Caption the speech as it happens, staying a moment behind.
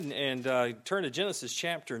And turn to Genesis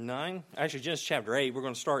chapter 9. Actually, Genesis chapter 8. We're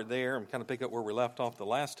going to start there and kind of pick up where we left off the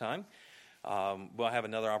last time. We'll have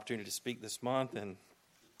another opportunity to speak this month, and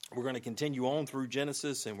we're going to continue on through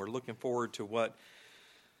Genesis, and we're looking forward to what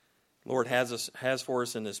Lord has for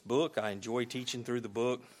us in this book. I enjoy teaching through the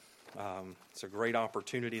book. It's a great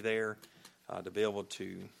opportunity there to be able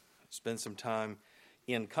to spend some time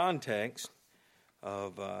in context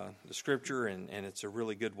of the Scripture, and it's a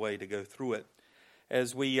really good way to go through it.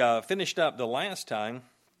 As we finished up the last time,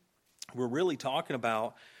 we're really talking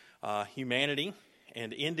about humanity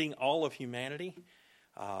and ending all of humanity.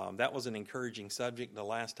 That was an encouraging subject the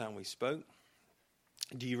last time we spoke.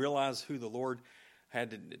 Do you realize who the Lord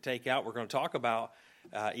had to take out? We're going to talk about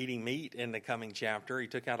eating meat in the coming chapter. He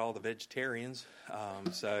took out all the vegetarians.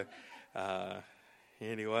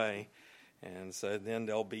 Anyway, and so then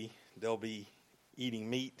they'll be eating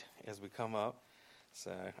meat as we come up.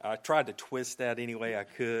 So I tried to twist that any way I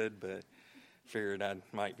could, but figured I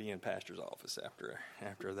might be in pastor's office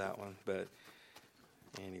after that one. But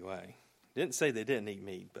anyway, didn't say they didn't eat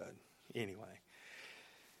meat, but anyway.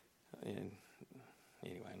 And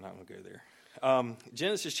anyway, I'm not going to go there.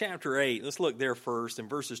 Genesis chapter 8, let's look there first in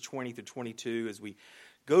verses 20 through 22 as we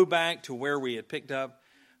go back to where we had picked up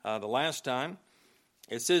the last time.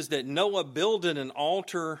 It says that Noah builded an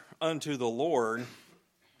altar unto the Lord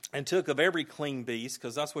and took of every clean beast,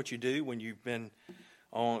 because that's what you do when you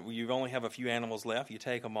only have a few animals left. You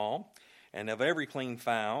take them all, and of every clean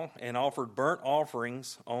fowl, and offered burnt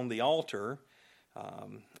offerings on the altar.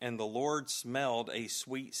 And the Lord smelled a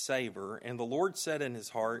sweet savor. And the Lord said in his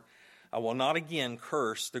heart, I will not again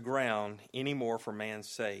curse the ground any more for man's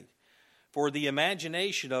sake. For the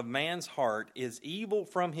imagination of man's heart is evil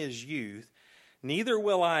from his youth. Neither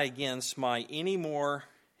will I again smite any more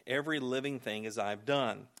every living thing as I've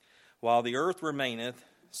done. While the earth remaineth,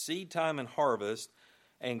 seed time and harvest,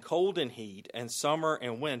 and cold and heat, and summer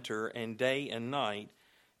and winter, and day and night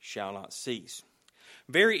shall not cease.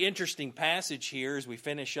 Very interesting passage here as we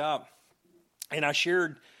finish up. And I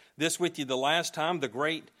shared this with you the last time, the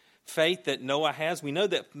great faith that Noah has. We know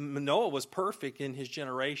that Noah was perfect in his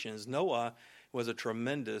generations. Noah was a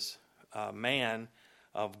tremendous man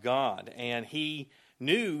of God. And he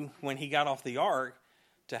knew when he got off the ark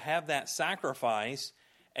to have that sacrifice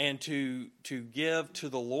and to give to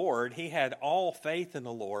the Lord. He had all faith in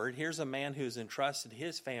the Lord. Here's a man who's entrusted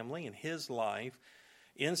his family and his life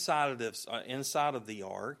inside of the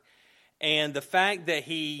ark. And the fact that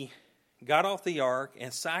he got off the ark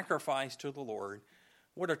and sacrificed to the Lord,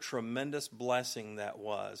 what a tremendous blessing that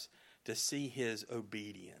was to see his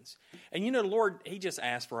obedience. And you know, the Lord, he just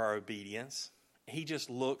asked for our obedience. He just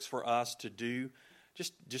looks for us to do,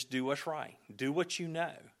 just do what's right. Do what you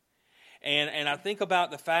know. And I think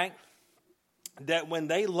about the fact that when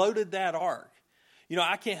they loaded that ark, you know,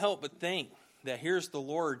 I can't help but think that here's the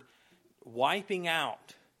Lord wiping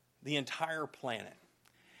out the entire planet.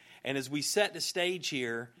 And as we set the stage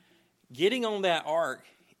here, getting on that ark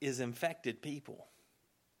is infected people.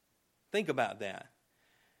 Think about that.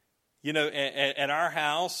 You know, at our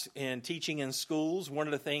house and teaching in schools, one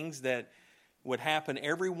of the things that would happen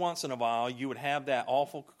every once in a while, you would have that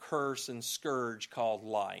awful curse and scourge called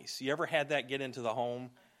lice. You ever had that get into the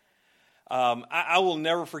home? I will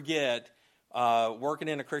never forget working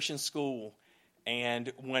in a Christian school,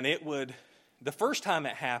 and when the first time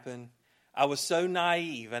it happened, I was so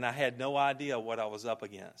naive and I had no idea what I was up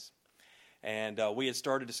against. And we had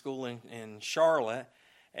started a school in Charlotte,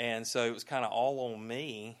 and so it was kind of all on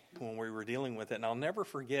me when we were dealing with it. And I'll never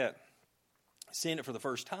forget seeing it for the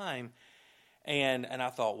first time. And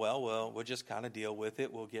I thought, well, we'll just kind of deal with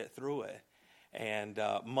it. We'll get through it. And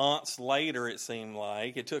months later, it seemed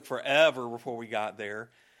like it took forever before we got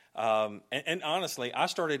there. And honestly, I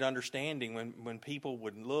started understanding when people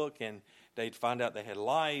would look and they'd find out they had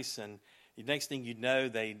lice, and the next thing you'd know,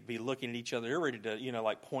 they'd be looking at each other. They're ready to,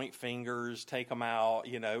 like point fingers, take them out.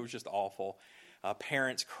 You know, it was just awful.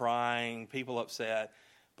 Parents crying, people upset,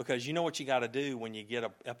 because you know what you got to do when you get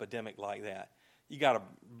an epidemic like that. You got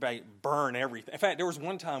to burn everything. In fact, there was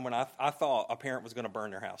one time when I thought a parent was going to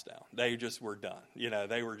burn their house down. They just were done. You know,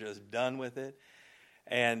 they were just done with it.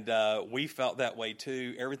 And we felt that way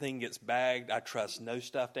too. Everything gets bagged. I trust no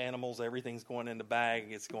stuffed animals. Everything's going in the bag.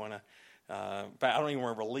 It's going to, I don't even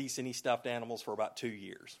want to release any stuffed animals for about 2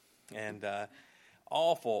 years. And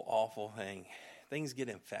awful, awful thing. Things get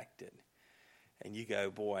infected. And you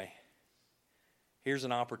go, boy, here's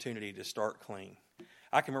an opportunity to start clean.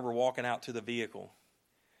 I can remember walking out to the vehicle.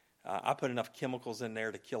 I put enough chemicals in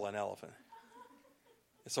there to kill an elephant.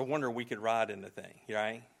 It's a wonder we could ride in the thing,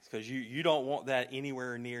 right? Because you don't want that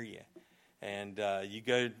anywhere near you. And you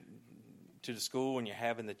go to the school and you're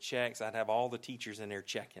having the checks, I'd have all the teachers in there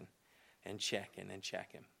checking and checking and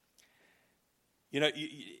checking.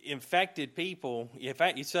 Infected people, in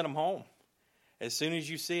fact, you send them home. As soon as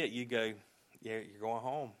you see it, you go, yeah, you're going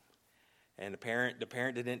home. And the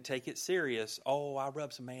parent didn't take it serious. Oh, I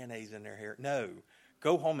rubbed some mayonnaise in their hair. No,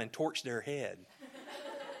 go home and torch their head.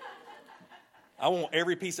 I want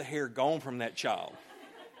every piece of hair gone from that child.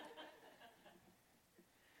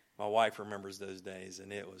 My wife remembers those days,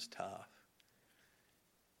 and it was tough.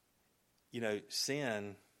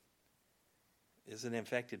 Sin is an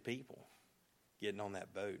infected people getting on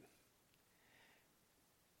that boat.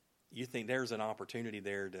 You think there's an opportunity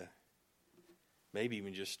there to maybe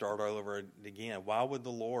even just start all over again. Why would the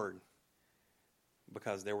Lord?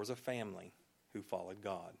 Because there was a family who followed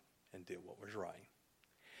God and did what was right.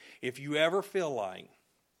 If you ever feel like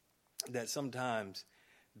that sometimes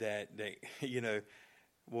that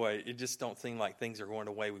it just don't seem like things are going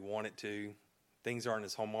the way we want it to, things aren't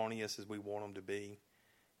as harmonious as we want them to be,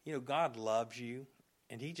 God loves you,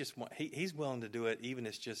 and He's willing to do it even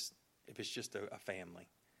if it's just a family.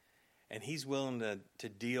 And He's willing to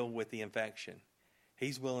deal with the infection.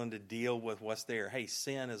 He's willing to deal with what's there. Hey,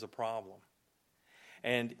 sin is a problem.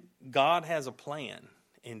 And God has a plan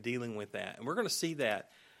in dealing with that. And we're going to see that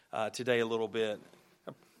today a little bit.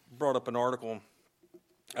 I brought up an article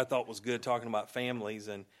I thought was good talking about families.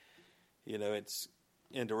 And, it's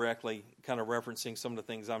indirectly kind of referencing some of the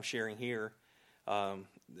things I'm sharing here.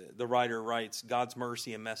 The writer writes, God's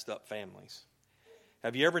mercy in messed up families.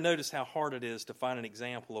 Have you ever noticed how hard it is to find an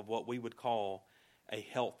example of what we would call a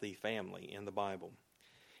healthy family in the Bible?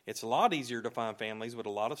 It's a lot easier to find families with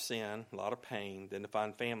a lot of sin, a lot of pain, than to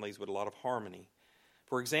find families with a lot of harmony.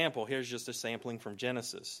 For example, here's just a sampling from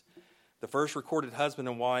Genesis. The first recorded husband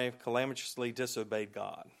and wife calamitously disobeyed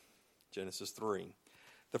God. Genesis 3.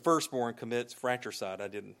 The firstborn commits fratricide.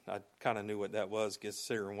 I kind of knew what that was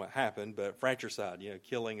considering what happened, but fratricide,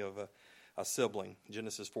 killing of a sibling.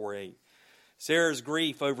 Genesis 4:8. Sarah's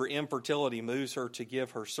grief over infertility moves her to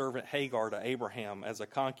give her servant Hagar to Abraham as a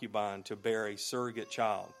concubine to bear a surrogate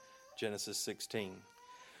child. Genesis 16.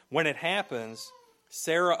 When it happens,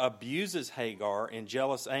 Sarah abuses Hagar in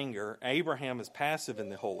jealous anger. Abraham is passive in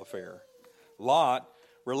the whole affair. Lot,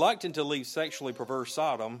 reluctant to leave sexually perverse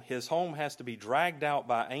Sodom, his home has to be dragged out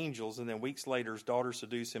by angels, and then weeks later his daughters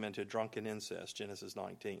seduce him into drunken incest. Genesis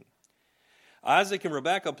 19. Isaac and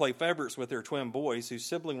Rebekah play favorites with their twin boys, whose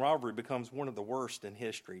sibling rivalry becomes one of the worst in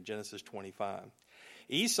history. Genesis 25.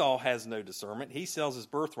 Esau has no discernment. He sells his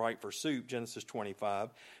birthright for soup. Genesis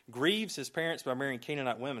 25. Grieves his parents by marrying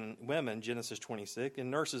Canaanite women. Genesis 26.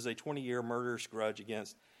 And nurses a 20-year murderous grudge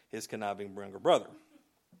against his conniving younger brother.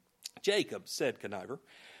 Jacob, said conniver,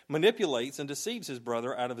 manipulates and deceives his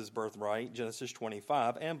brother out of his birthright. Genesis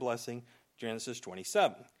 25. And blessing. Genesis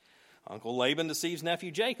 27. Uncle Laban deceives nephew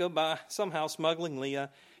Jacob by somehow smuggling Leah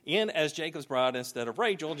in as Jacob's bride instead of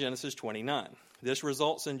Rachel, Genesis 29. This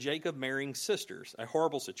results in Jacob marrying sisters, a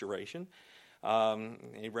horrible situation.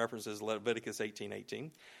 He references Leviticus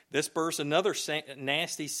 18:18. This bursts another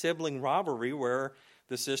nasty sibling rivalry where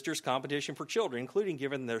the sisters' competition for children, including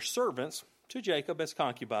giving their servants to Jacob as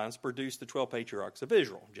concubines, produced the 12 patriarchs of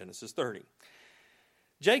Israel, Genesis 30.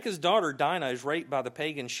 Jacob's daughter Dinah is raped by the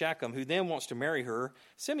pagan Shechem, who then wants to marry her.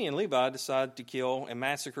 Simeon and Levi decide to kill and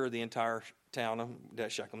massacre the entire town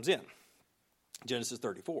that Shechem's in. Genesis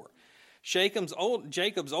 34. Jacob's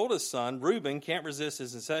oldest son, Reuben, can't resist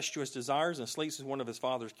his incestuous desires and sleeps with one of his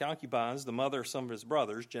father's concubines, the mother of some of his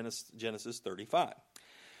brothers. Genesis 35.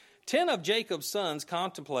 10 of Jacob's sons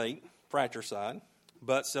contemplate fratricide,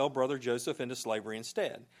 but sell brother Joseph into slavery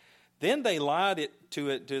instead. Then they lied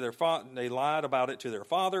about it to their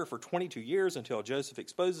father for 22 years until Joseph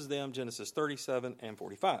exposes them, Genesis 37 and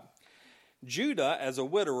 45. Judah, as a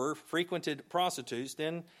widower, frequented prostitutes.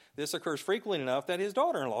 Then this occurs frequently enough that his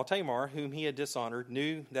daughter-in-law, Tamar, whom he had dishonored,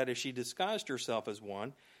 knew that if she disguised herself as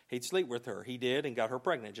one, he'd sleep with her. He did and got her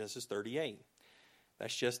pregnant, Genesis 38.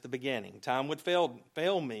 That's just the beginning. Time would fail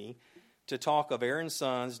me to talk of Aaron's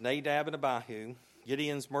sons, Nadab and Abihu,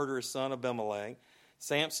 Gideon's murderous son Abimelech,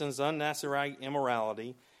 Samson's unnecessary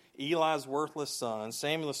immorality, Eli's worthless sons,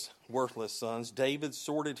 Samuel's worthless sons, David's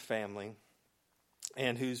sordid family,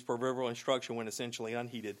 and whose proverbial instruction went essentially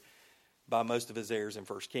unheeded by most of his heirs in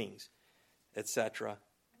 1 Kings, etc.,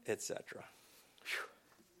 etc.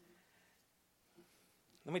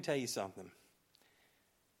 Let me tell you something.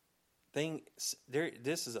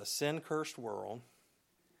 This is a sin-cursed world.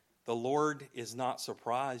 The Lord is not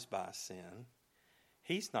surprised by sin.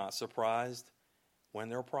 He's not surprised when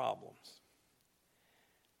there are problems.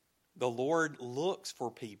 The Lord looks for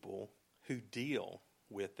people who deal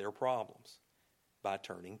with their problems by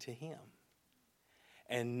turning to Him.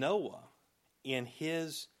 And Noah, in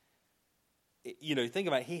his, think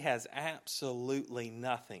about it, he has absolutely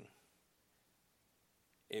nothing.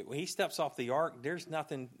 When he steps off the ark, there's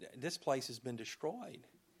nothing. This place has been destroyed.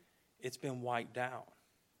 It's been wiped out.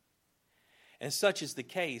 And such is the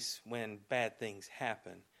case when bad things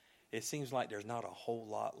happen. It seems like there's not a whole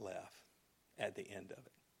lot left at the end of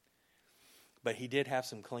it. But he did have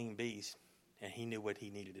some clean beasts, and he knew what he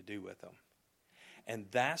needed to do with them. And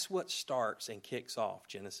that's what starts and kicks off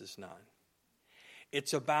Genesis 9.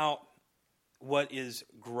 It's about what is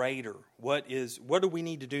greater. What do we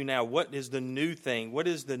need to do now? What is the new thing? What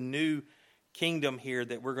is the new kingdom here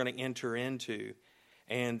that we're going to enter into?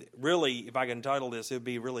 And really, if I can title this, it would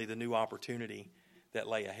be really the new opportunity that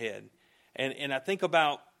lay ahead. And I think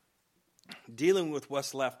about dealing with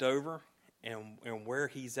what's left over and where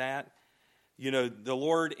he's at. The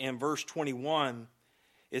Lord in verse 21,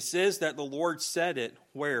 it says that the Lord said it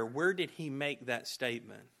where? Where did he make that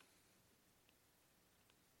statement?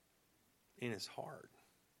 In his heart.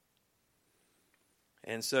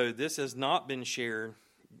 And so this has not been shared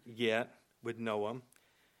yet with Noah.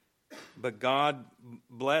 But God,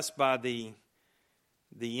 blessed by the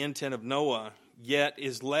intent of Noah, yet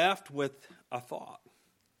is left with a thought.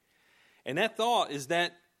 And that thought is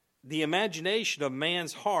that the imagination of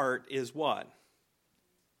man's heart is what?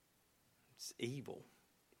 It's evil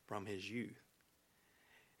from his youth.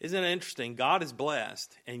 Isn't it interesting? God is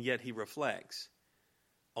blessed, and yet he reflects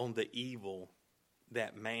on the evil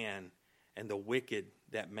that man and the wicked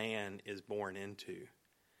that man is born into.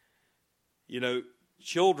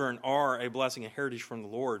 Children are a blessing and heritage from the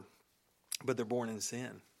Lord, but they're born in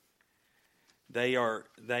sin. They are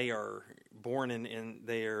born in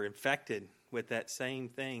they are infected with that same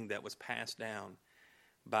thing that was passed down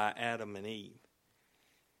by Adam and Eve.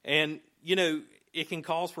 And, it can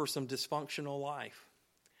cause for some dysfunctional life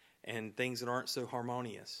and things that aren't so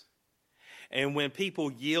harmonious. And when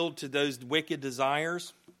people yield to those wicked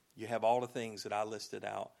desires, you have all the things that I listed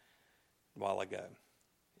out a while ago.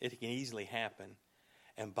 It can easily happen.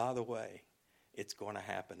 And by the way, it's going to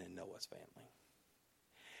happen in Noah's family.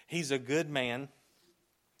 He's a good man,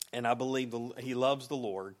 and I believe he loves the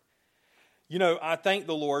Lord. I thank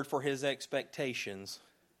the Lord for his expectations,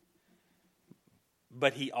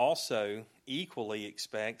 but he also equally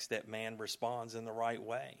expects that man responds in the right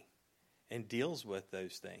way and deals with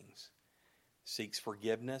those things, seeks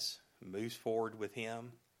forgiveness, moves forward with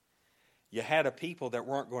him. You had a people that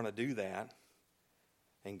weren't going to do that,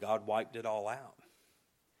 and God wiped it all out.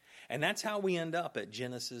 And that's how we end up at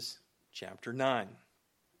Genesis chapter 9.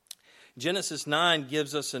 Genesis 9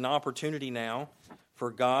 gives us an opportunity now for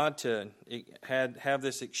God to have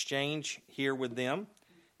this exchange here with them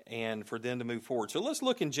and for them to move forward. So let's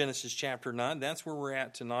look in Genesis chapter 9. That's where we're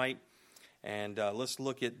at tonight. And let's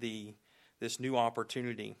look at this new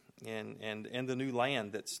opportunity and the new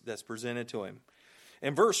land that's presented to him.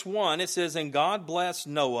 In verse 1, it says, "And God blessed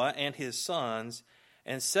Noah and his sons,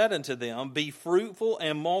 and said unto them, Be fruitful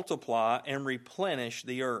and multiply, and replenish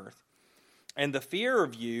the earth. And the fear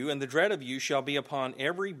of you and the dread of you shall be upon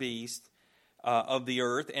every beast of the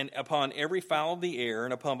earth, and upon every fowl of the air,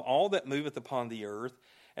 and upon all that moveth upon the earth,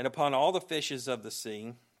 and upon all the fishes of the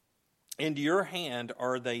sea. Into your hand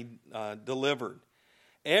are they delivered.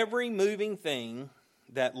 Every moving thing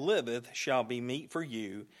that liveth shall be meat for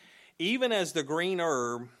you. Even as the green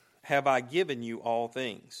herb have I given you all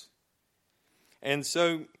things." And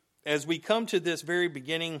so, as we come to this very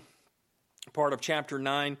beginning part of chapter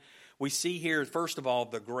 9, we see here, first of all,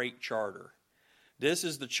 the great charter. This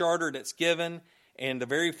is the charter that's given, and the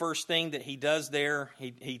very first thing that he does there,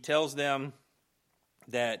 he tells them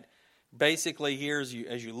that basically here, as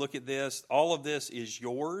you look at this, all of this is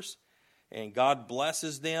yours, and God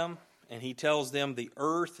blesses them, and he tells them the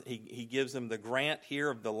earth, he gives them the grant here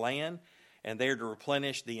of the land, and they're to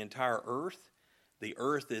replenish the entire earth. The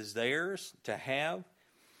earth is theirs to have.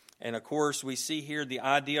 And of course, we see here the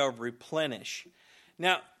idea of replenish.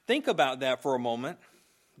 Now, think about that for a moment.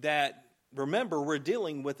 That, remember, we're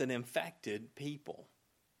dealing with an infected people.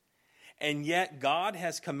 And yet, God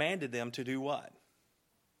has commanded them to do what?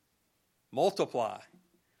 Multiply.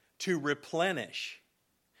 To replenish.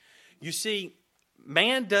 You see,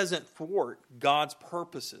 man doesn't thwart God's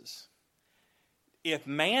purposes. If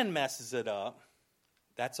man messes it up,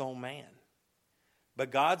 that's on man. But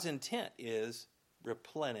God's intent is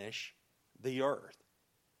replenish the earth.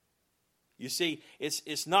 You see,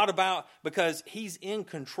 it's not about, because he's in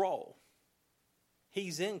control.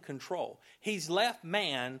 He's in control. He's left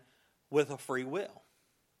man with a free will.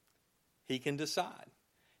 He can decide.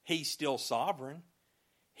 He's still sovereign.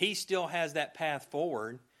 He still has that path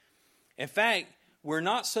forward. In fact, we're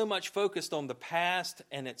not so much focused on the past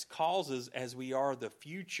and its causes as we are the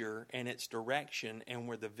future and its direction and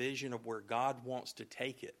where the vision of where God wants to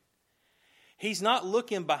take it. He's not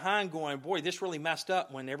looking behind going, boy, this really messed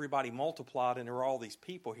up when everybody multiplied and there were all these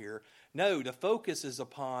people here. No, the focus is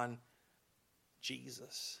upon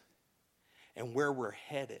Jesus and where we're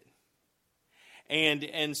headed.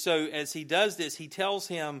 And so as he does this, he tells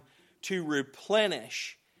him to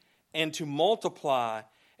replenish and to multiply.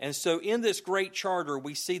 And so in this great charter,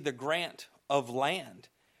 we see the grant of land.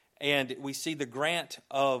 And we see the grant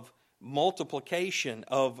of multiplication,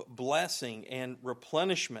 of blessing and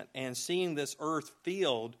replenishment, and seeing this earth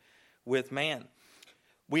filled with man.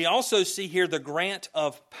 We also see here the grant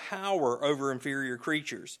of power over inferior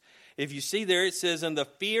creatures. If you see there, it says, "And the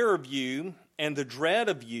fear of you and the dread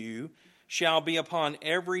of you shall be upon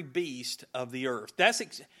every beast of the earth."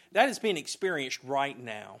 That is being experienced right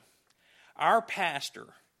now. Our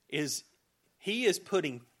pastor is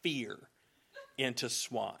putting fear into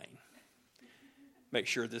swine. Make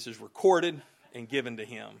sure this is recorded and given to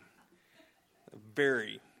him. A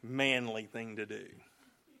very manly thing to do.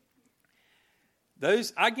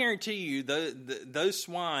 I guarantee you, those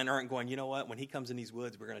swine aren't going, you know what, when he comes in these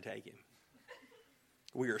woods, we're going to take him.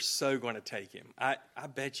 We are so going to take him. I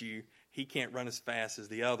bet you he can't run as fast as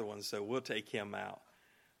the other ones, so we'll take him out.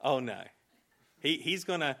 Oh, no. He's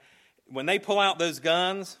going to, when they pull out those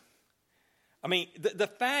guns, I mean, the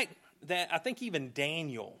fact that I think even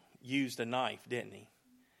Daniel used a knife, didn't he?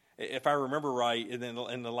 If I remember right,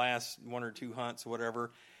 in the last one or two hunts or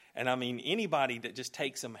whatever. And I mean, anybody that just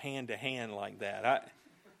takes them hand to hand like that,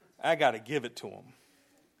 I got to give it to them.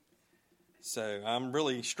 So I'm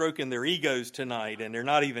really stroking their egos tonight, and they're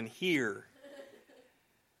not even here.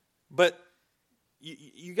 But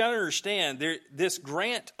you got to understand, this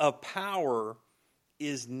grant of power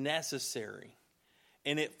is necessary,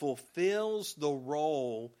 and it fulfills the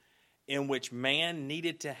role in which man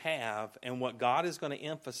needed to have and what God is going to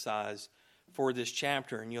emphasize for this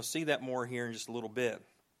chapter. And you'll see that more here in just a little bit.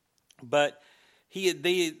 But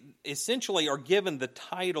they essentially are given the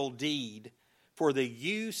title deed for the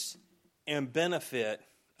use and benefit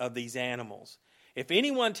of these animals. If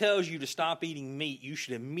anyone tells you to stop eating meat, you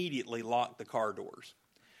should immediately lock the car doors.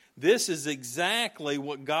 This is exactly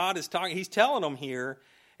what God is talking. He's telling them here,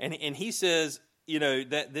 and he says,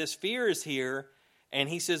 that this fear is here. And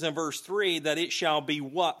he says in verse 3 that it shall be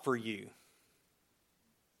what for you?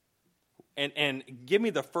 And give me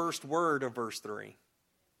the first word of verse 3.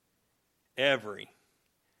 Every.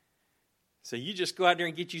 So you just go out there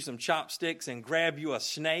and get you some chopsticks and grab you a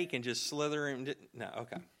snake and just slither him. No,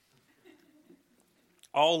 okay.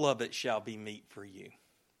 All of it shall be meat for you.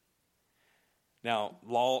 Now,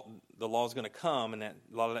 the law is going to come, and a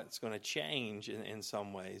lot of that's going to change in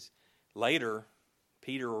some ways. Later,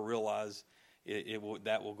 Peter will realize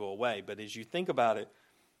that will go away. But as you think about it,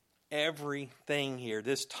 everything here,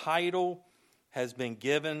 this title has been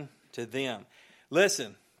given to them.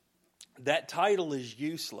 Listen, that title is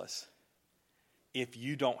useless if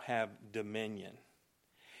you don't have dominion.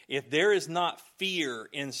 If there is not fear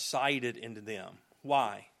incited into them.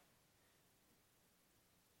 Why?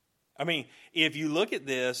 I mean, if you look at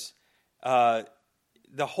this, the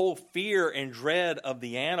whole fear and dread of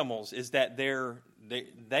the animals is that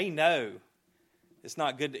they know it's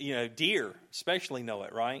not good. Deer especially know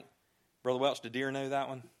it, right? Brother Welch, do deer know that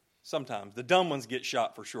one? Sometimes. The dumb ones get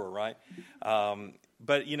shot for sure, right?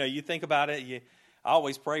 But, you think about it, I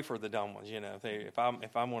always pray for the dumb ones, if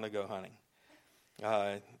I want to go hunting.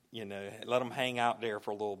 Let them hang out there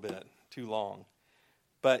for a little bit, too long.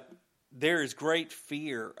 But there is great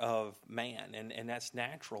fear of man, and that's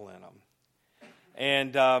natural in them.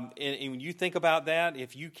 And when you think about that,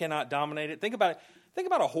 if you cannot dominate it, think about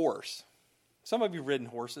a horse. Some of you have ridden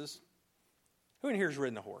horses. Who in here has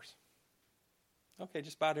ridden a horse? Okay,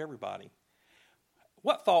 just about everybody.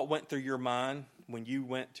 What thought went through your mind when you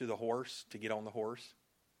went to the horse to get on the horse?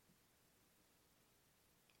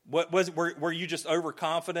 Were you just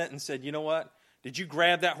overconfident and said, you know what? Did you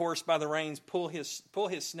grab that horse by the reins, pull his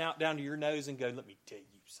snout down to your nose and go, let me tell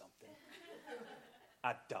you something.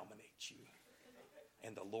 I dominate you.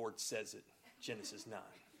 And the Lord says it, Genesis 9.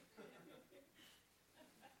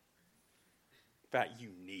 In fact, you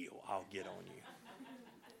kneel, I'll get on you.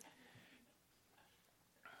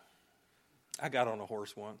 I got on a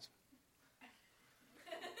horse once.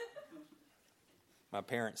 My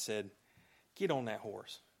parents said, get on that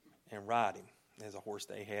horse and ride him. There's a horse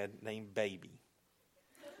they had named Baby.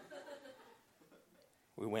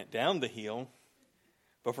 We went down the hill,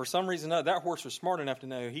 but for some reason that horse was smart enough to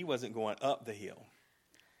know he wasn't going up the hill.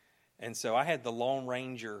 And so I had the Lone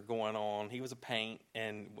Ranger going on. He was a paint,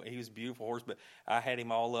 and he was a beautiful horse, but I had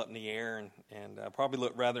him all up in the air and probably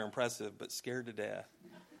looked rather impressive, but scared to death,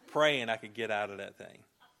 praying I could get out of that thing.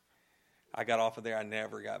 I got off of there. I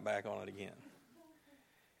never got back on it again.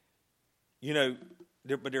 You know,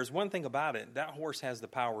 but there's one thing about it. That horse has the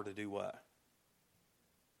power to do what?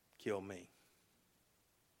 Kill me.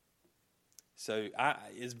 So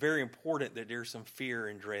it's very important that there's some fear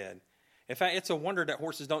and dread. In fact, it's a wonder that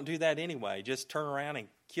horses don't do that anyway. Just turn around and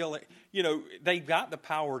kill it. You know, they've got the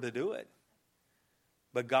power to do it.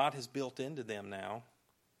 But God has built into them now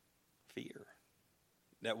fear.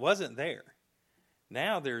 That wasn't there.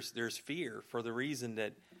 Now there's fear for the reason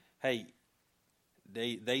that, hey,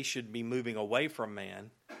 they should be moving away from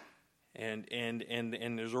man. And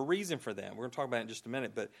there's a reason for that. We're going to talk about it in just a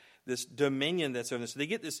minute. But this dominion that's over them. So they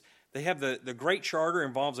get this, they have the great charter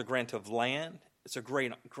involves a grant of land. It's a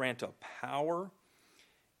great grant of power.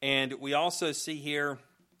 And we also see here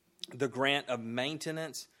the grant of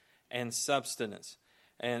maintenance and substance.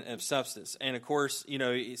 And of substance. And of course, you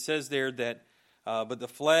know, it says there that, but the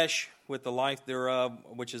flesh with the life thereof,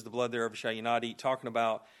 which is the blood thereof, shall you not eat. Talking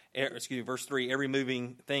about, verse 3, every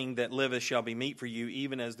moving thing that liveth shall be meat for you,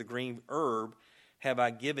 even as the green herb have I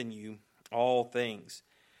given you all things.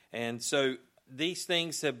 And so these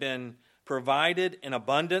things have been provided in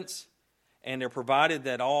abundance, and they're provided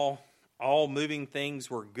that all moving things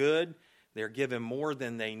were good. They're given more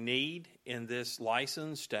than they need in this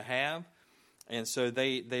license to have. And so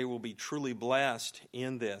they will be truly blessed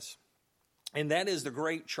in this. And that is the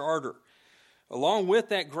great charter. Along with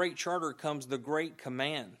that great charter comes the great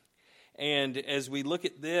command. And as we look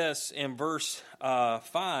at this in verse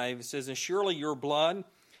 5, it says, and surely your blood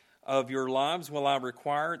of your lives will I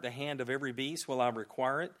require, at the hand of every beast will I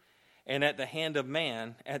require it, and at the hand of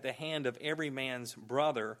man, at the hand of every man's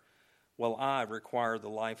brother will I require the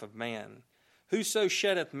life of man. Whoso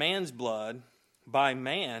sheddeth man's blood, by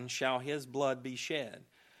man shall his blood be shed.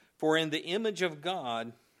 For in the image of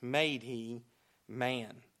God made he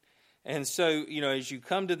man. And so, you know, as you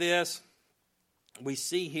come to this, we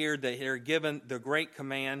see here that they're given the great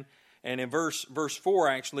command. And in verse 4,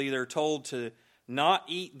 actually, they're told to not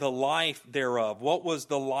eat the life thereof. What was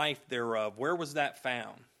the life thereof? Where was that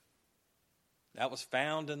found? That was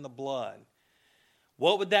found in the blood.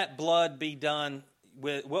 What would that blood be done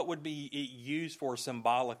with? What would be used for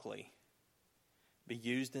symbolically? Be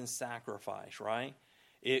used in sacrifice, right?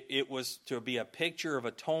 It was to be a picture of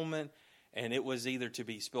atonement, and it was either to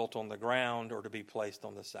be spilt on the ground or to be placed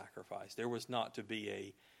on the sacrifice. There was not to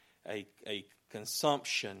be a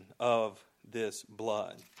consumption of this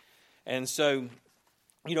blood. And so,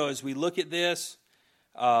 you know, as we look at this,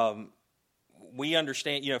 we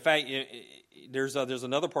understand, you know, in fact, there's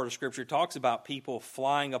another part of Scripture that talks about people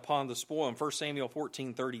flying upon the spoil. In 1 Samuel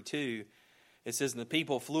 14:32, it says, and the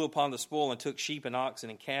people flew upon the spoil and took sheep and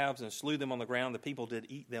oxen and calves and slew them on the ground. The people did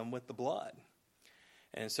eat them with the blood.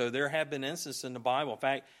 And so there have been instances in the Bible. In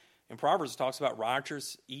fact, in Proverbs it talks about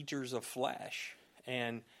righteous eaters of flesh.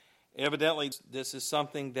 And evidently this is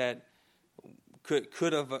something that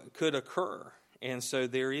could occur. And so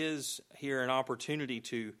there is here an opportunity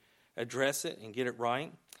to address it and get it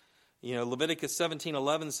right. You know, Leviticus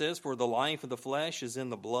 17:11 says, for the life of the flesh is in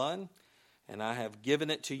the blood, and I have given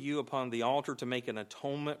it to you upon the altar to make an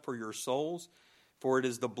atonement for your souls. For it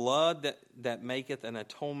is the blood that maketh an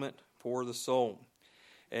atonement for the soul.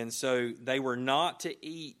 And so they were not to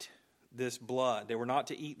eat this blood. They were not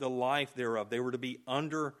to eat the life thereof. They were to be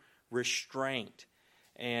under restraint.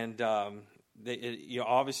 And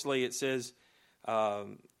obviously it says,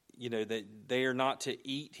 that they are not to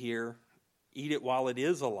eat here. Eat it while it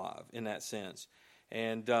is alive, in that sense.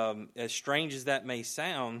 And as strange as that may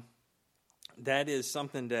sound, that is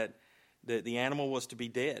something that the animal was to be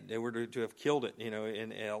dead. They were to have killed it,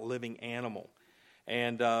 in a living animal.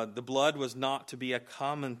 And the blood was not to be a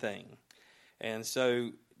common thing. And so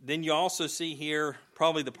then you also see here,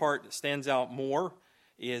 probably the part that stands out more,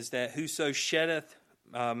 is that whoso sheddeth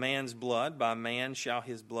man's blood, by man shall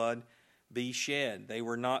his blood be shed. They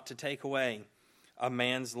were not to take away a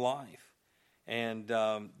man's life. And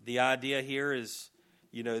the idea here is,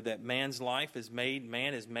 that man's life is made,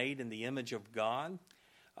 man is made in the image of God.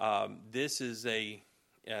 This is the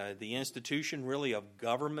institution really of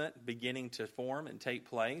government beginning to form and take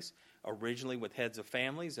place, originally with heads of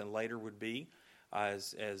families, and later would be,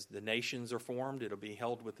 as the nations are formed, it'll be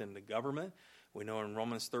held within the government. We know in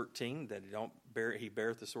Romans 13 that he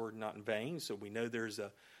beareth the sword not in vain, so we know there's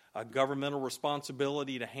a governmental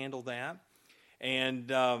responsibility to handle that.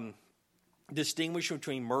 And distinguish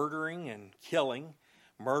between murdering and killing,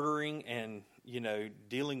 murdering and,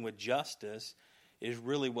 dealing with justice is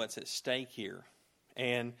really what's at stake here.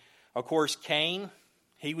 And, of course, Cain,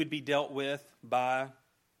 he would be dealt with by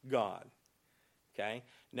God. Okay?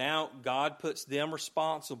 Now, God puts them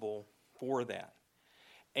responsible for that.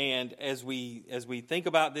 And as we think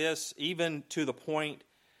about this, even to the point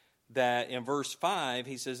that in verse 5,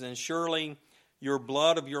 he says, and surely your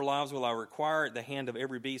blood of your lives will I require, at the hand of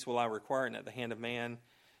every beast will I require, and at the hand of man.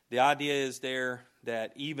 The idea is there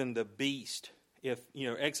that even the beast, if,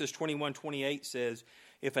 Exodus 21:28 says,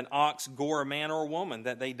 if an ox gore a man or a woman,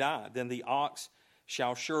 that they die, then the ox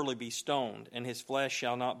shall surely be stoned, and his flesh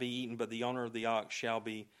shall not be eaten, but the owner of the ox shall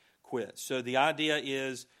be quit. So the idea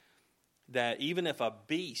is that even if a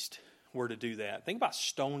beast were to do that, think about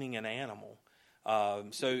stoning an animal.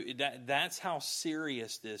 So that's how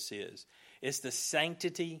serious this is. It's the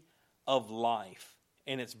sanctity of life,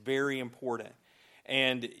 and it's very important.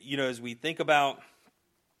 And, as we think about,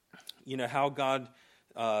 how God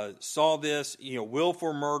saw this,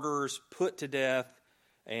 willful murderers put to death,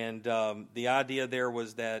 and the idea there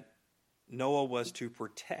was that Noah was to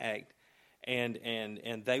protect, and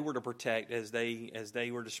they were to protect as they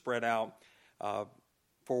were to spread out.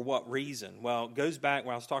 For what reason? Well, it goes back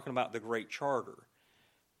when I was talking about the Great Charter.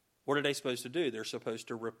 What are they supposed to do? They're supposed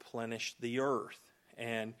to replenish the earth.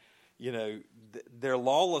 And, their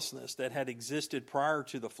lawlessness that had existed prior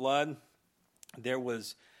to the flood, there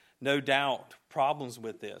was no doubt problems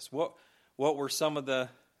with this. What were some of the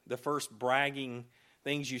first bragging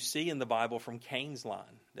things you see in the Bible from Cain's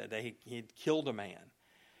line? That he had killed a man.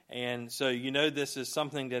 And so this is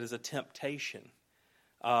something that is a temptation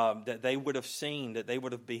that they would have seen, that they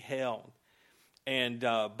would have beheld. And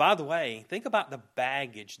by the way, think about the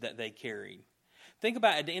baggage that they carried. Think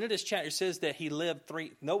about, at the end of this chapter, it says that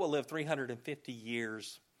Noah lived 350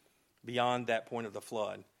 years beyond that point of the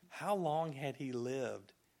flood. How long had he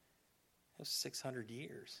lived? It was 600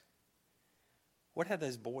 years. What had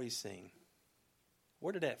those boys seen?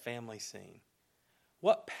 What had that family seen?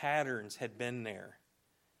 What patterns had been there?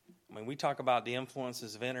 I mean, we talk about the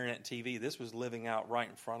influences of internet and TV. This was living out right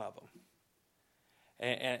in front of them.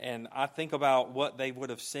 And I think about what they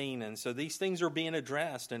would have seen. And so these things are being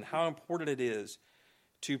addressed, and how important it is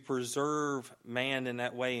to preserve man in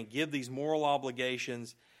that way and give these moral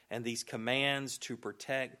obligations and these commands to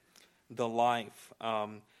protect the life.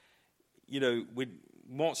 We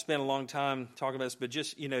won't spend a long time talking about this, but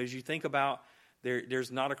just, as you think about,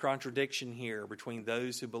 there's not a contradiction here between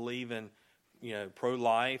those who believe in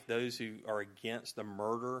pro-life, those who are against the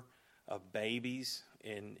murder of babies,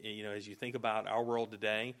 and as you think about our world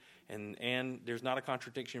today, and there's not a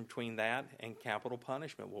contradiction between that and capital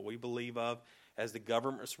punishment, what we believe of as the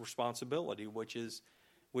government's responsibility, which is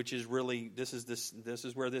really this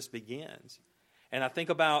is where this begins. And I think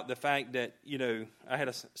about the fact that I had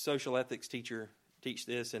a social ethics teacher teach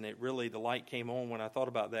this, and the light came on when I thought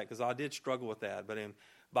about that, because I did struggle with that. But in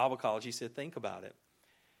Bible college, he said, think about it.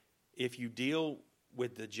 If you deal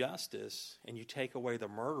with the justice and you take away the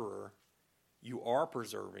murderer, you are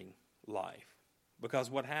preserving life. Because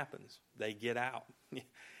what happens? They get out.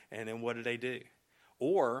 And then what do?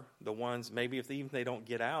 Or the ones, maybe even if they don't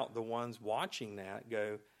get out, the ones watching that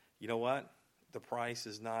go, you know what? The price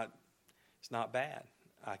is it's not bad.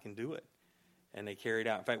 I can do it. And they carry it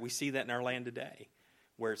out. In fact, we see that in our land today,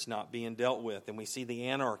 where it's not being dealt with. And we see the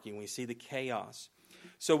anarchy, and we see the chaos.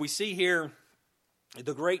 So we see here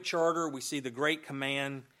the great charter, we see the great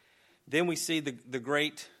command, then we see the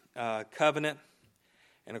great covenant.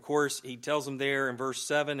 And of course, he tells them there in verse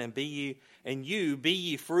 7, and be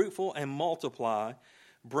ye fruitful and multiply,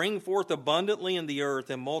 bring forth abundantly in the earth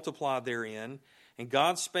and multiply therein. And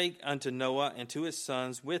God spake unto Noah and to his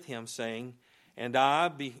sons with him, saying, and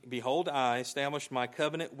behold, I established my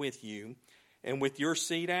covenant with you, and with your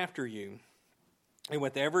seed after you, and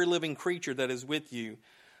with every living creature that is with you,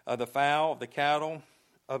 the fowl, the cattle,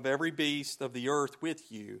 of every beast of the earth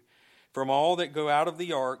with you, from all that go out of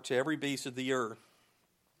the ark to every beast of the earth.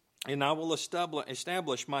 And I will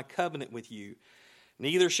establish my covenant with you.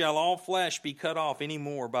 Neither shall all flesh be cut off any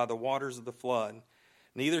more by the waters of the flood.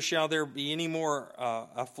 Neither shall there be any more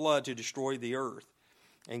a flood to destroy the earth.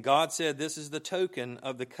 And God said, this is the token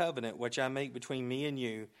of the covenant which I make between me and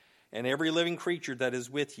you, and every living creature that is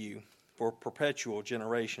with you, for perpetual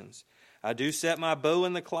generations. I do set my bow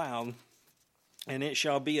in the cloud, and it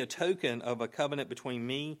shall be a token of a covenant between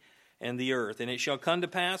me and the earth. And it shall come to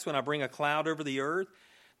pass, when I bring a cloud over the earth,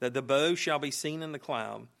 that the bow shall be seen in the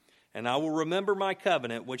cloud. And I will remember my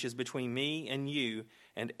covenant, which is between me and you,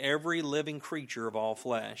 and every living creature of all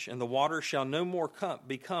flesh. And the water shall no more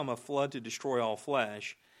become a flood to destroy all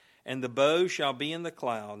flesh. And the bow shall be in the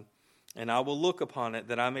cloud, and I will look upon it,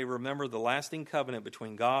 that I may remember the lasting covenant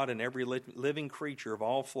between God and every living creature of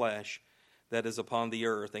all flesh that is upon the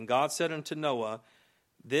earth. And God said unto Noah,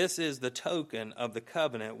 this is the token of the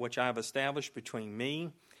covenant which I have established between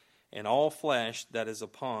me and all flesh that is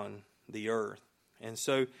upon the earth. And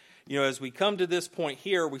so, as we come to this point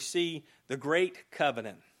here, we see the great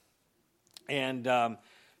covenant. And,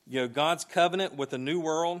 God's covenant with the new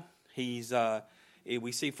world.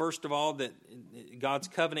 We see, first of all, that God's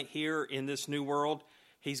covenant here in this new world,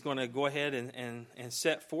 He's going to go ahead and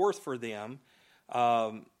set forth for them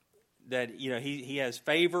that, He has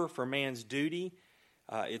favor for man's duty.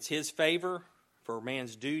 It's His favor for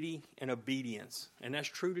man's duty and obedience. And that's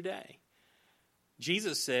true today.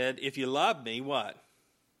 Jesus said, if you love me, what?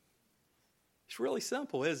 It's really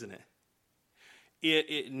simple, isn't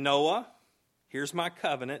it? Noah, here's my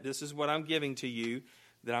covenant. This is what I'm giving to you.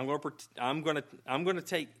 That I'm going to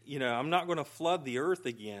take. I'm not going to flood the earth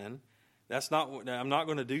again. I'm not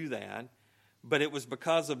going to do that. But it was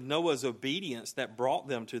because of Noah's obedience that brought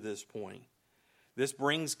them to this point. This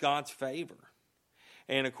brings God's favor.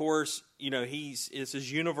 And of course, this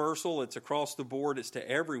is universal. It's across the board. It's to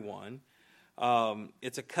everyone.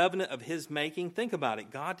 It's a covenant of His making. Think about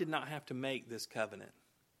it. God did not have to make this covenant.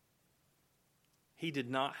 He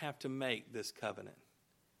did not have to make this covenant.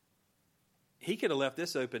 He could have left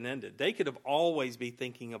this open-ended. They could have always be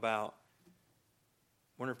thinking about,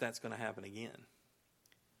 wonder if that's going to happen again.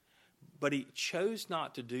 But He chose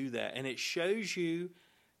not to do that. And it shows you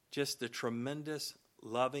just the tremendous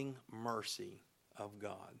loving mercy of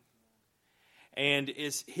God. And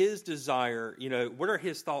it's His desire, what are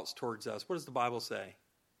His thoughts towards us? What does the Bible say?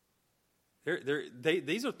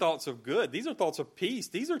 These are thoughts of good. These are thoughts of peace.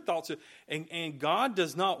 These are thoughts of, and God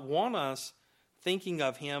does not want us thinking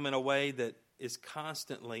of Him in a way that is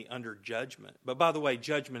constantly under judgment. But by the way,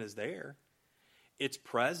 judgment is there. It's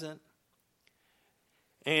present.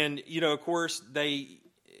 And, of course, this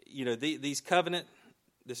covenant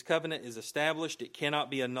is established. It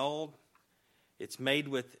cannot be annulled. It's made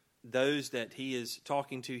with those that He is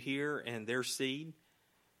talking to here and their seed.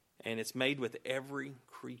 And it's made with every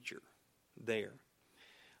creature there.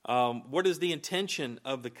 What is the intention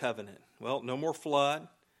of the covenant? Well, no more flood.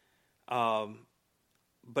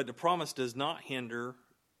 But the promise does not hinder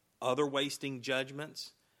other wasting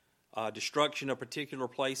judgments, destruction of particular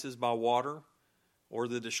places by water, or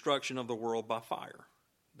the destruction of the world by fire.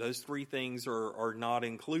 Those three things are not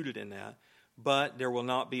included in that, but there will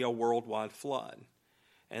not be a worldwide flood.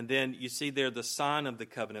 And then you see there the sign of the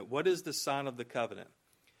covenant. What is the sign of the covenant?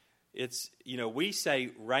 It's, we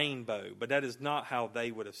say rainbow, but that is not how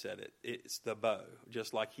they would have said it. It's the bow.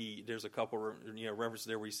 Just like there's a couple, references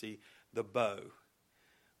there where you see the bow.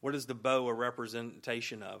 What is the bow a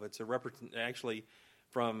representation of? It's actually,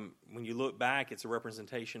 from when you look back, it's a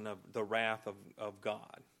representation of the wrath of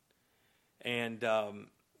God. And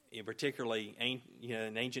particularly,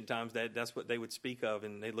 in ancient times, that's what they would speak of.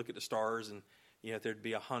 And they look at the stars, and if there'd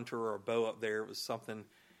be a hunter or a bow up there, it was something.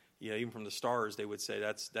 Even from the stars, they would say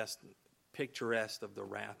that's picturesque of the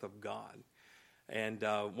wrath of God. And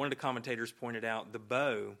one of the commentators pointed out the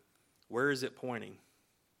bow. Where is it pointing?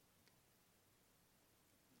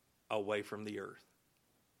 Away from the earth.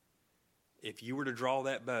 If you were to draw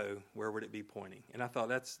that bow, where would it be pointing? And I thought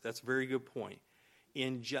that's a very good point.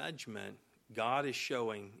 In judgment, God is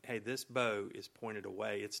showing, hey, this bow is pointed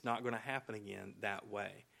away. It's not going to happen again that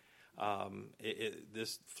way.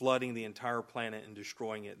 This flooding the entire planet and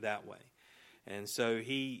destroying it that way. And so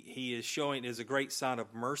he is showing it as a great sign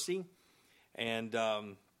of mercy. And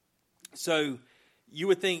so you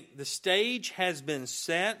would think the stage has been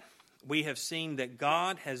set. We have seen that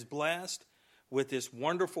God has blessed with this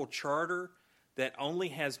wonderful charter that only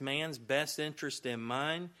has man's best interest in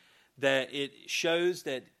mind, that it shows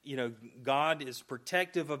that, God is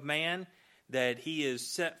protective of man, that He is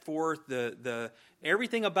set forth the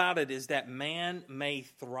everything about it is that man may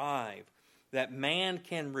thrive, that man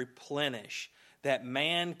can replenish, that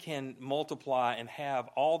man can multiply and have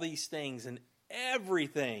all these things, and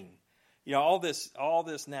everything. All this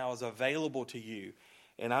now is available to you.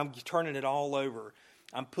 And I'm turning it all over.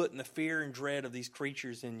 I'm putting the fear and dread of these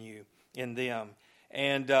creatures in them.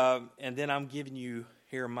 And then I'm giving you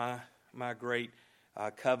here my great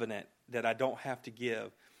covenant that I don't have to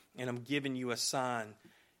give. And I'm giving you a sign.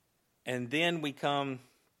 And then we come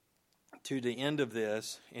to the end of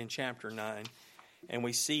this in chapter 9. And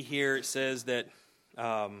we see here it says that,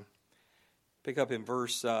 pick up in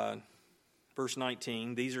verse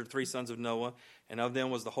 19, these are the three sons of Noah, and of them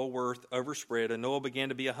was the whole earth overspread. And Noah began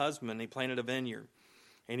to be a husband, and he planted a vineyard.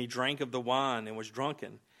 And he drank of the wine and was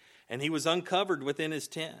drunken. And he was uncovered within his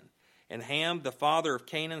tent. And Ham, the father of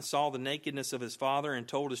Canaan, saw the nakedness of his father and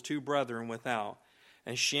told his two brethren without.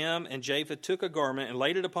 And Shem and Japheth took a garment and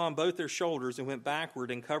laid it upon both their shoulders and went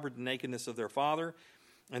backward and covered the nakedness of their father.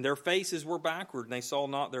 And their faces were backward, and they saw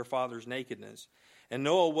not their father's nakedness. And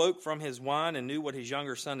Noah woke from his wine and knew what his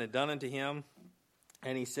younger son had done unto him.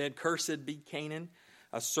 And he said, Cursed be Canaan,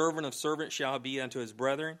 a servant of servants shall be unto his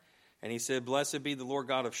brethren. And he said, Blessed be the Lord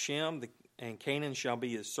God of Shem, and Canaan shall be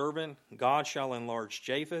his servant. God shall enlarge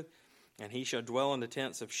Japheth, and he shall dwell in the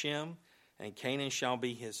tents of Shem, and Canaan shall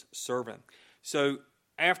be his servant. So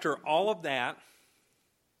after all of that,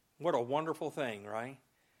 what a wonderful thing, right?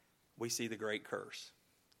 We see the great curse.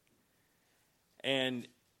 And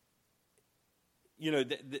you know,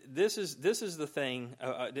 this is the thing.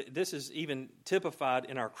 This is even typified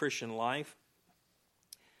in our Christian life.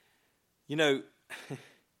 You know,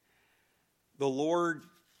 the Lord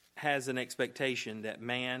has an expectation that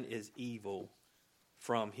man is evil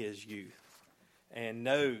from his youth and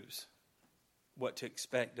knows what to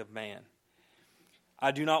expect of man.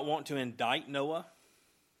 I do not want to indict Noah.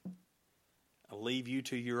 I'll leave you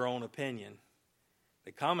to your own opinion.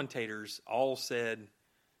 The commentators all said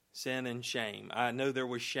sin and shame. I know there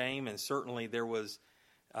was shame, and certainly there was,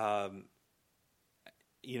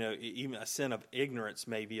 even a sin of ignorance,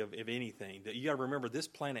 maybe, of anything. You got to remember, this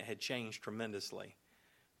planet had changed tremendously.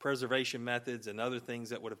 Preservation methods and other things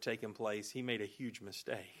that would have taken place, he made a huge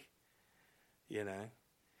mistake. You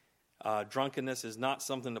know, drunkenness is not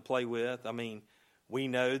something to play with. I mean, we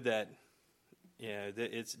know that, that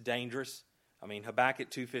it's dangerous. I mean, Habakkuk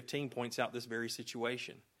 2:15 points out this very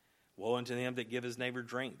situation. Woe unto him that give his neighbor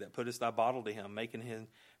drink, that puttest thy bottle to him,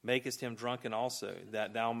 makest him drunken also,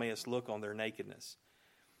 that thou mayest look on their nakedness.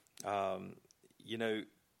 If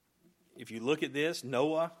you look at this,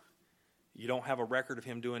 Noah, you don't have a record of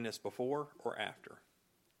him doing this before or after.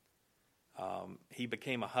 He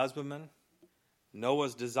became a husbandman.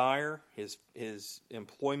 Noah's desire, his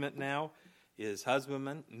employment now is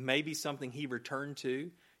husbandman, maybe something he returned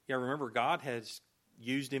to. Yeah, remember, God has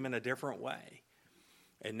used him in a different way.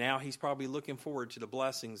 And now he's probably looking forward to the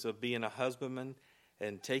blessings of being a husbandman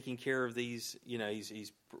and taking care of these,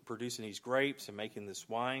 he's producing these grapes and making this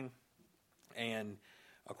wine. And,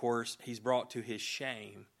 of course, he's brought to his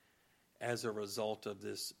shame as a result of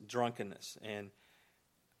this drunkenness. And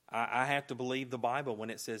I have to believe the Bible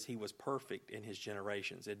when it says he was perfect in his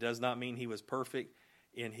generations. It does not mean he was perfect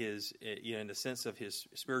in his, in the sense of his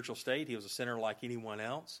spiritual state. He was a sinner like anyone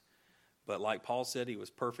else. But like Paul said, he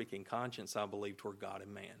was perfect in conscience, I believe, toward God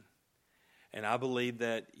and man. And I believe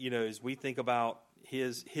that, as we think about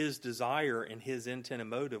his desire and his intent and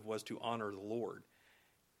motive was to honor the Lord.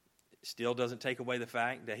 It still doesn't take away the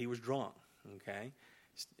fact that he was drunk, okay?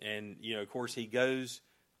 And, of course, he goes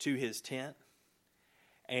to his tent.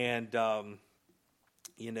 And,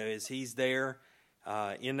 as he's there,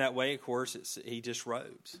 in that way, of course, he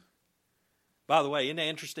disrobes. By the way, isn't that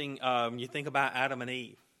interesting? You think about Adam and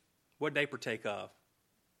Eve. What did they partake of?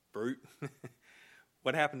 Fruit.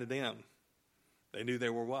 What happened to them? They knew they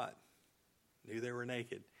were what? Knew they were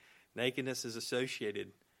naked. Nakedness is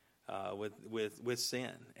associated with sin.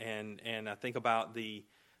 And I think about the,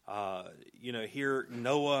 here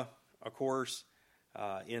Noah, of course,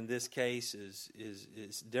 in this case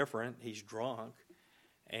is different. He's drunk,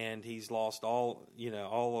 and he's lost all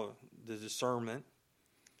of the discernment.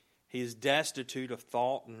 He is destitute of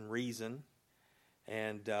thought and reason.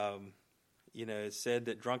 And, it's said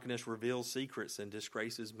that drunkenness reveals secrets and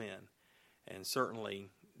disgraces men. And certainly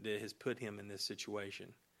it has put him in this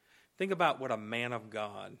situation. Think about what a man of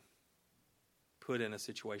God put in a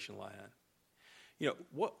situation like that.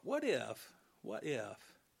 What if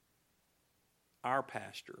our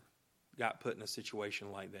pastor got put in a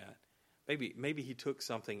situation like that? Maybe he took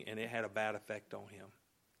something and it had a bad effect on him.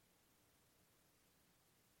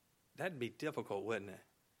 That'd be difficult, wouldn't it?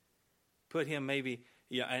 Put him maybe,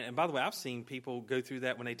 and by the way, I've seen people go through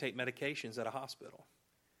that when they take medications at a hospital,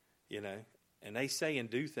 and they say and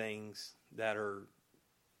do things that are,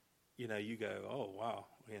 you go, oh, wow,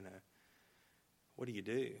 what do you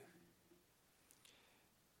do?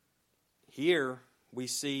 Here we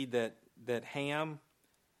see that Ham,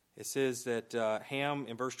 it says that Ham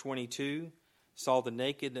in verse 22 saw the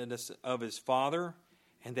nakedness of his father,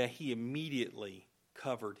 and that he immediately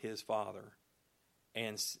covered his father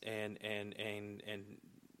and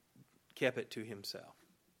kept it to himself.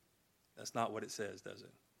 That's not what it says, does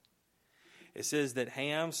it? It says that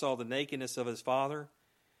Ham saw the nakedness of his father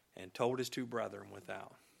and told his two brethren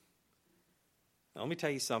without. Now, let me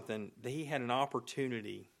tell you something. He had an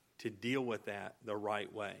opportunity to deal with that the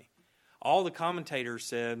right way. All the commentators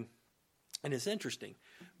said, and it's interesting,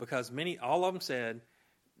 because all of them said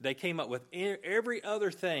they came up with every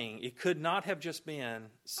other thing. It could not have just been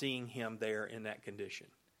seeing him there in that condition.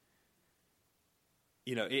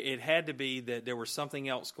 It had to be that there was something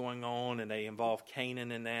else going on, and they involved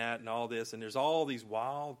Canaan in that and all this, and there's all these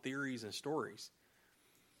wild theories and stories.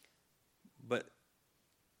 But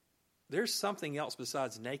there's something else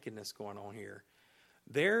besides nakedness going on here.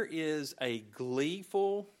 There is a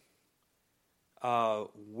gleeful,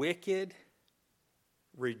 wicked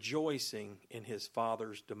rejoicing in his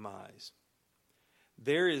father's demise.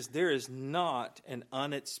 There is not an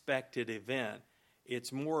unexpected event.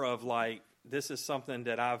 It's more of like, this is something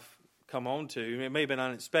that I've come on to. It may have been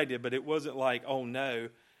unexpected, but it wasn't like, oh no,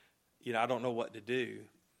 I don't know what to do.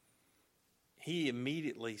 He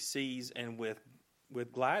immediately sees and with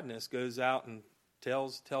gladness goes out and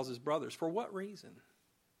tells his brothers. For what reason?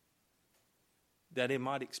 That it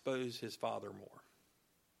might expose his father more.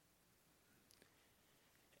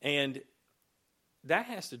 And that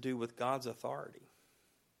has to do with God's authority.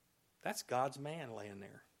 That's God's man laying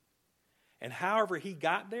there. And however he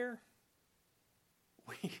got there,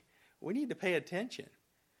 we need to pay attention.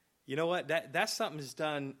 You know what? That's something that's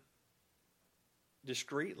done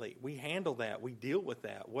discreetly. We handle that. We deal with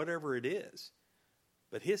that, whatever it is.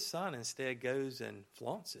 But his son instead goes and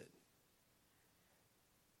flaunts it.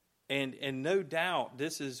 And no doubt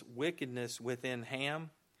this is wickedness within Ham.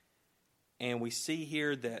 And we see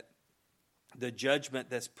here that the judgment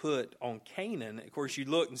that's put on Canaan, of course you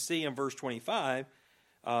look and see in verse 25,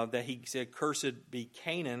 that he said, cursed be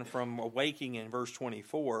Canaan from awaking in verse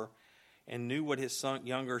 24, and knew what his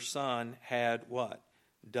younger son had what?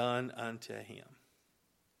 Done unto him.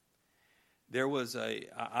 There was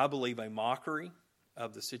I believe, a mockery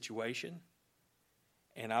of the situation,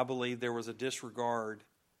 and I believe there was a disregard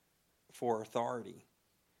for authority.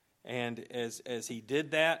 And as he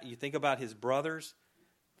did that, you think about his brothers,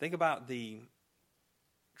 think about the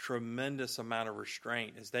tremendous amount of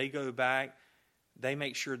restraint. As they go back, they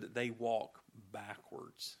make sure that they walk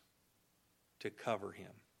backwards to cover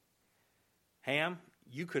him. Ham,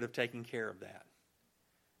 you could have taken care of that.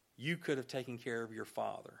 You could have taken care of your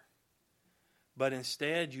father. But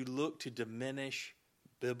instead, you look to diminish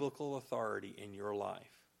biblical authority in your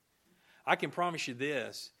life. I can promise you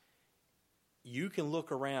this. You can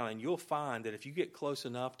look around and you'll find that if you get close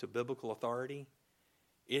enough to biblical authority,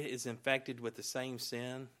 it is infected with the same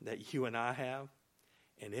sin that you and I have,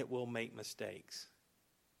 and it will make mistakes.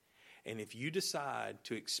 And if you decide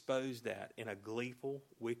to expose that in a gleeful,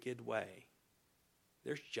 wicked way,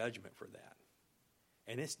 there's judgment for that.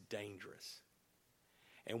 And it's dangerous.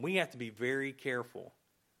 And we have to be very careful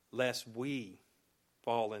lest we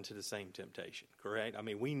fall into the same temptation, correct? I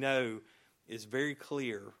mean, we know it's very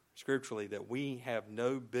clear scripturally that we have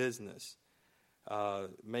no business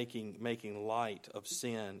making light of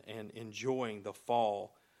sin and enjoying the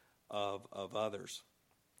fall of others.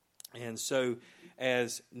 And so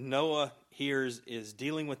as Noah here is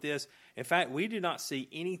dealing with this, in fact, we do not see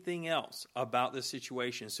anything else about this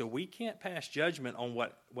situation. So we can't pass judgment on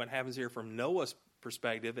what happens here from Noah's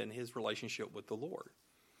perspective and his relationship with the Lord.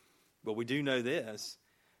 But we do know this,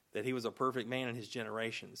 that he was a perfect man in his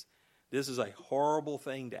generations. This is a horrible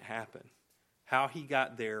thing to happen. How he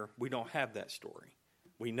got there, we don't have that story.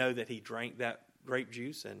 We know that he drank that grape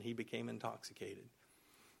juice and he became intoxicated.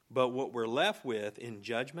 But what we're left with in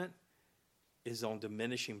judgment is on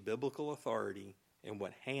diminishing biblical authority and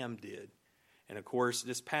what Ham did. And of course,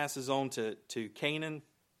 this passes on to Canaan,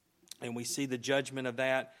 and we see the judgment of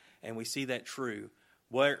that, and we see that true.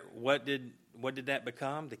 What did that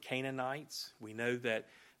become? The Canaanites. We know that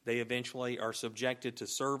they eventually are subjected to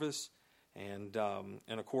service, and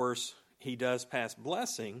of course, he does pass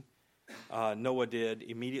blessing. Noah did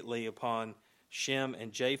immediately upon Shem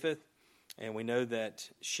and Japheth, and we know that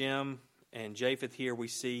Shem and Japheth here we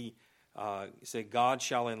see said God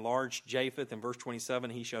shall enlarge Japheth in verse 27.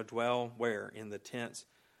 He shall dwell where? In the tents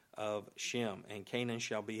of Shem, and Canaan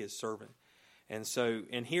shall be his servant. And so,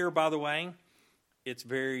 and here, by the way, it's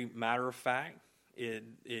very matter of fact.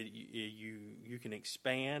 You can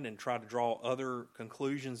expand and try to draw other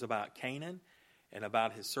conclusions about Canaan and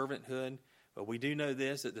about his servanthood. But we do know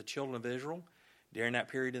this, that the children of Israel, during that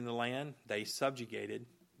period in the land, they subjugated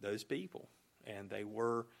those people. And they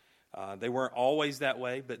weren't always that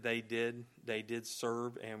way, but they did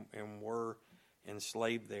serve and were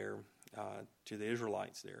enslaved there to the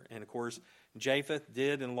Israelites there. And of course, Japheth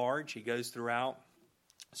did enlarge. He goes throughout,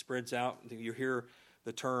 spreads out. You hear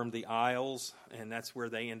the term the isles, and that's where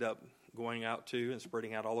they end up going out to and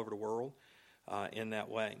spreading out all over the world in that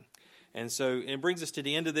way. And so it brings us to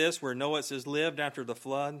the end of this, where Noah says, lived after the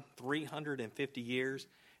flood 350 years,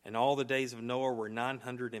 and all the days of Noah were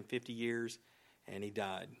 950 years, and he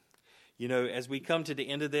died. You know, as we come to the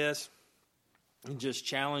end of this, I'm just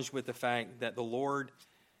challenged with the fact that the Lord,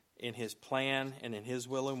 in his plan and in his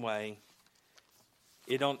will and way,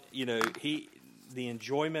 the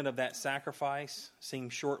enjoyment of that sacrifice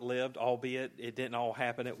seems short-lived, albeit it didn't all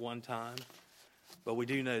happen at one time. But we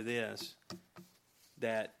do know this,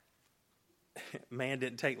 that man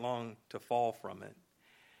didn't take long to fall from it.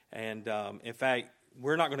 And in fact,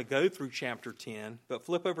 we're not going to go through chapter 10, but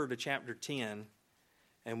flip over to chapter 10,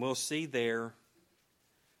 and we'll see there,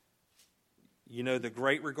 the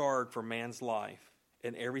great regard for man's life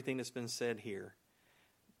and everything that's been said here.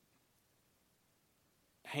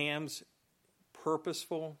 Ham's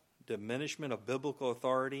purposeful diminishment of biblical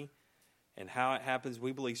authority and how it happens,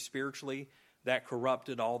 we believe spiritually, that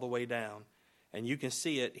corrupted all the way down. And you can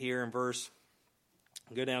see it here in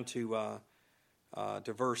go down to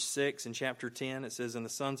verse 6 in chapter 10. It says, "And the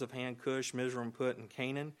sons of Ham, Cush, Mizraim, Put, and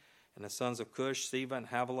Canaan, and the sons of Cush, Seba, and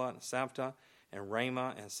Havilah, and Sabta, and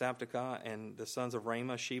Ramah, and Sabtaka, and the sons of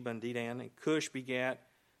Ramah, Sheba, and Dedan. And Cush begat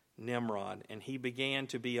Nimrod, and he began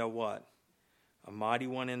to be a what? A mighty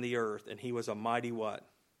one in the earth, and he was a mighty what?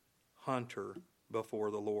 Hunter before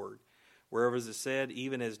the Lord. Wherever is it said,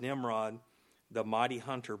 even as Nimrod, the mighty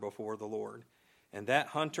hunter before the Lord." And that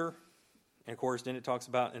hunter, and of course, then it talks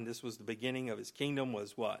about, and this was the beginning of his kingdom,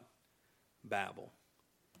 was what? Babel.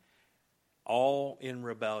 All in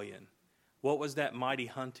rebellion. What was that mighty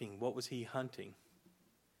hunting? What was he hunting?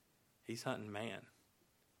 He's hunting man.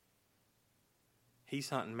 He's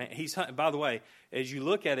hunting man. He's hunting. By the way, as you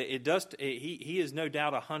look at it, he is no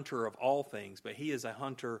doubt a hunter of all things, but he is a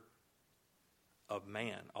hunter of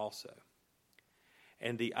man also.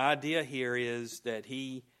 And the idea here is that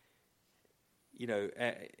he,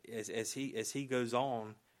 as he goes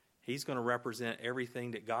on, he's going to represent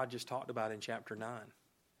everything that God just talked about in chapter 9.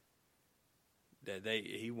 That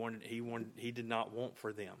he did not want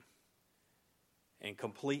for them. And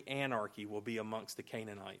complete anarchy will be amongst the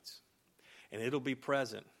Canaanites. And it'll be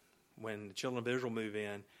present when the children of Israel move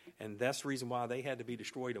in, and that's the reason why they had to be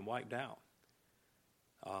destroyed and wiped out.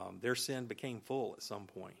 Their sin became full at some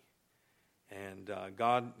point. And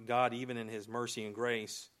God, even in his mercy and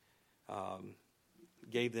grace,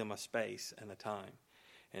 gave them a space and a time.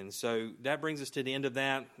 And so that brings us to the end of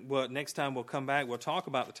that. Well, next time we'll come back, we'll talk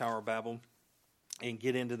about the Tower of Babel and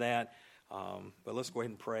get into that. But let's go ahead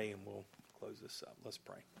and pray, and we'll close this up. Let's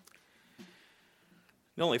pray.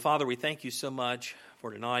 Only Father, we thank you so much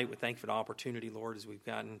for tonight. We thank you for the opportunity, Lord, as we've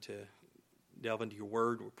gotten to delve into your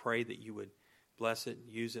word. We pray that you would bless it,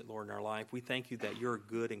 use it, Lord, in our life. We thank you that you're a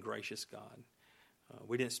good and gracious God.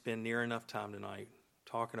 We didn't spend near enough time tonight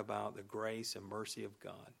talking about the grace and mercy of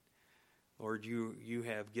God. Lord, you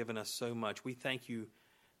have given us so much. We thank you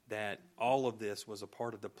that all of this was a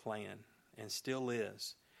part of the plan and still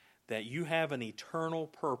is, that you have an eternal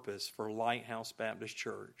purpose for Lighthouse Baptist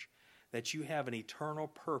Church, that you have an eternal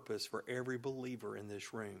purpose for every believer in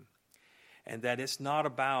this room, and that it's not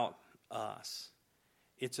about us.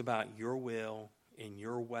 It's about your will and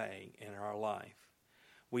your way in our life.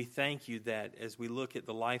 We thank you that as we look at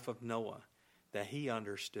the life of Noah, that he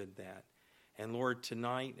understood that. And Lord,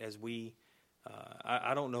 tonight as we,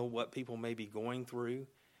 I don't know what people may be going through.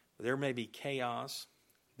 There may be chaos.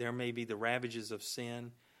 There may be the ravages of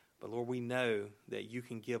sin. But Lord, we know that you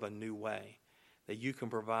can give a new way, that you can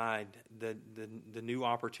provide the new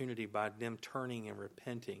opportunity by them turning and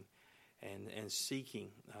repenting and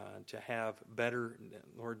seeking to have better,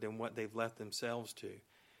 Lord, than what they've left themselves to.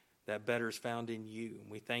 That better is found in you. And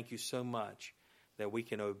we thank you so much that we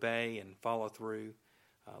can obey and follow through,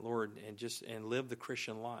 Lord, and live the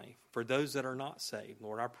Christian life. For those that are not saved,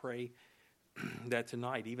 Lord, I pray that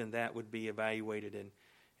tonight even that would be evaluated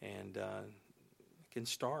and can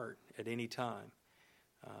start at any time.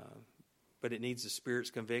 But it needs the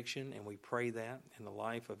Spirit's conviction, and we pray that in the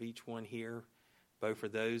life of each one here, both for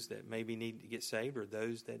those that maybe need to get saved or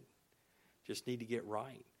those that just need to get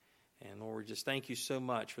right. And Lord, we just thank you so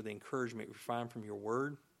much for the encouragement we find from your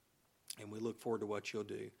word, and we look forward to what you'll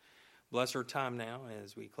do. Bless our time now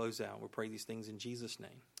as we close out. We pray these things in Jesus'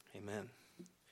 name. Amen.